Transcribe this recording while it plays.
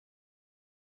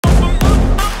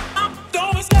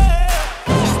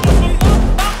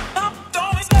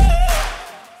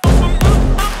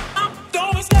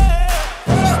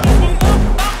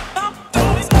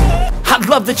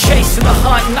love the chase and the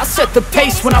hunt, and I set the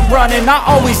pace when I'm running. I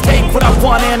always take what I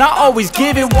want and I always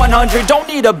give it 100. Don't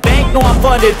need a bank, no I'm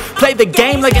funded. Play the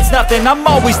game like it's nothing. I'm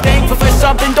always thankful for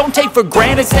something. Don't take for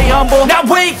granted, stay humble. Now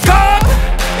wake up!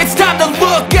 It's time to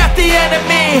look at the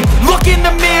enemy. Look in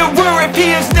the mirror if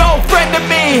he is no friend to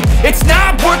me. It's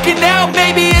not working out,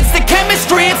 maybe it's the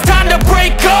chemistry. It's time to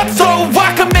break up so I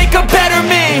can make a better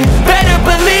me. Better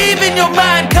believe in your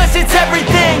mind, cause it's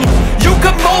everything. You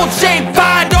can mold, shape,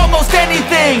 find almost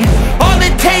anything. All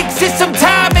it takes is some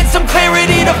time and some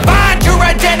clarity to find your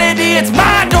identity. It's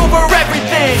mind over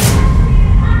everything.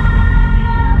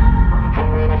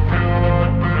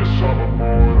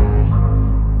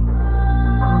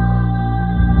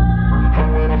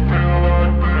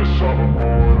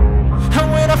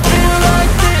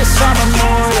 I'm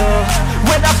immortal.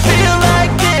 When I feel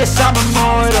like this, I'm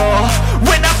immortal.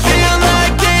 When I feel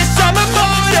like this, I'm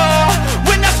immortal.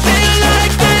 When I feel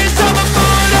like this, I'm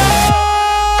immortal.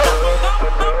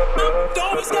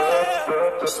 Don't be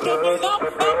scared. Step it up.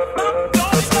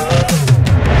 Don't be scared.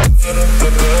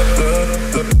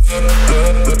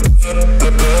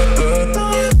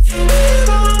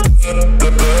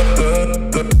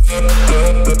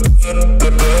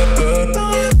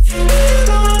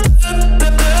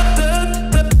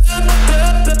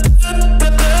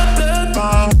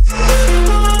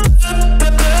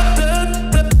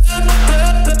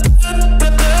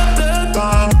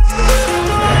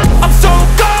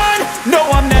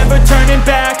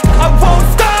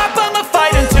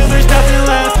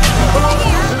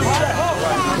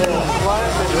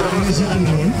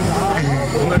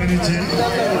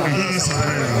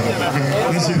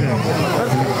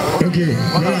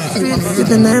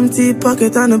 With an empty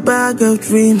pocket and a bag of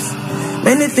dreams.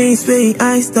 Many things where your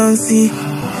eyes don't see.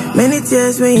 Many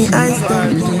tears where your eyes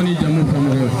don't see.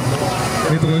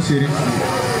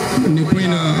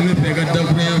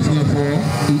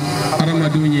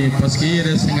 Parce que il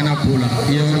reste un pola,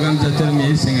 il y a un organisateur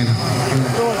mais c'est un.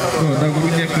 Donc vous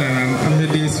dites que on a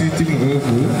des suites pour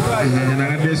vous, on a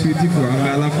des suites pour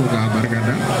la foga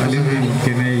bargada, allez vous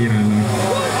connaître Iran.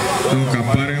 Donc à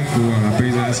part pour la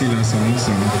présidence la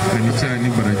sanction, Anita ni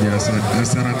baraja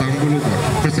saratambulu quoi.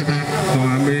 Donc on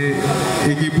a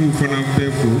équipe pour faire un peu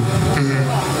pour,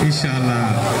 Inch'Allah,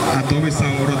 à tomber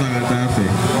sans euro dans la table.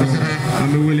 On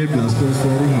a voulu place pour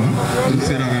forum, tout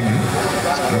sera gagné.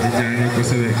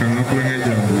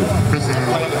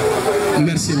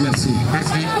 Merci, merci.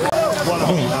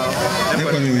 Bon, dès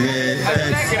qu'on est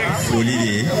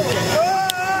folie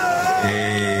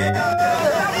et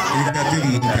il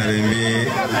a arrivé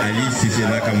Ali CISSE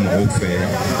là comme on fait.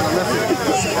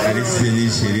 Ali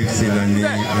CISSE Chérif c'est l'année à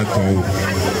Tao.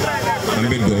 On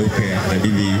peut le faire à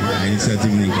Lili,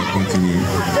 l'initiative n'est pas continue.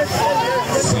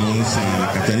 Sans la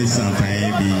catalyse sans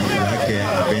taille, là qui est à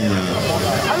peine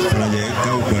projet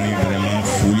Kaupani vraiment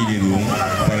folie de nous.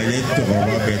 Projet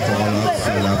Toroba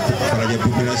Betola, projet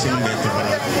population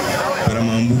Betola,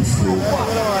 vraiment bouffo.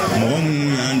 Moi, on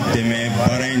demain,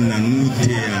 pareil, nous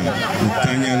t'aimons, nous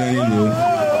t'aimons,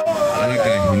 à la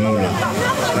Kahinola,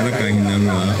 à la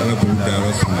Kahinola, à la Bouddha,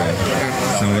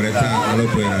 sans vrai temps, à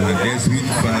l'opéra, la 18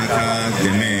 Fanaka,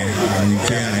 demain, on y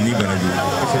a un Ibaradi.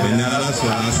 Maintenant, à la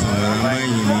soirée, sans la main,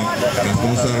 la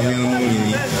sponsor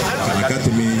Miamoni, à la 4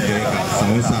 minutes,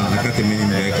 sans ça, à la 4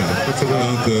 minutes,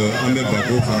 donc, on met pas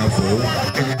beaucoup de faux.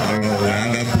 Alors,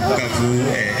 on a beaucoup de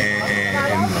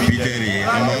Peter et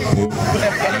Amafo,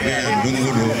 avec un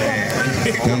Dongolo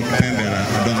et comme Pembela,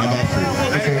 donc Amafo.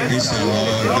 Inch'Allah,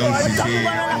 donc si c'est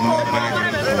un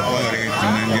bagage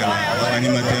pour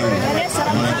animateur,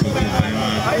 on a tout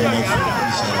vraiment Amafo,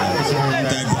 Inch'Allah. On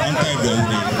t'a gagné,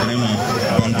 vraiment,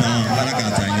 bon temps, à la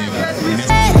campagne.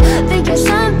 Think you're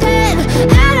something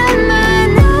out of my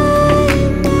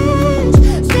nightmares,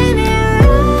 standing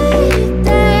right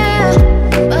there.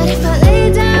 But if I lay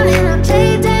down and I play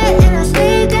dead and I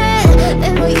stay dead,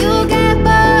 then will you get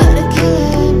bored of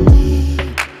killing me?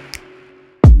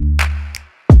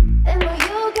 Then will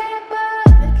you get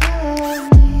bored of killing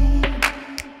me?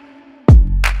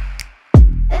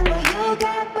 Then will you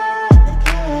get bored of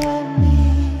killing me?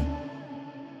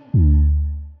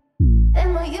 Then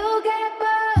will you get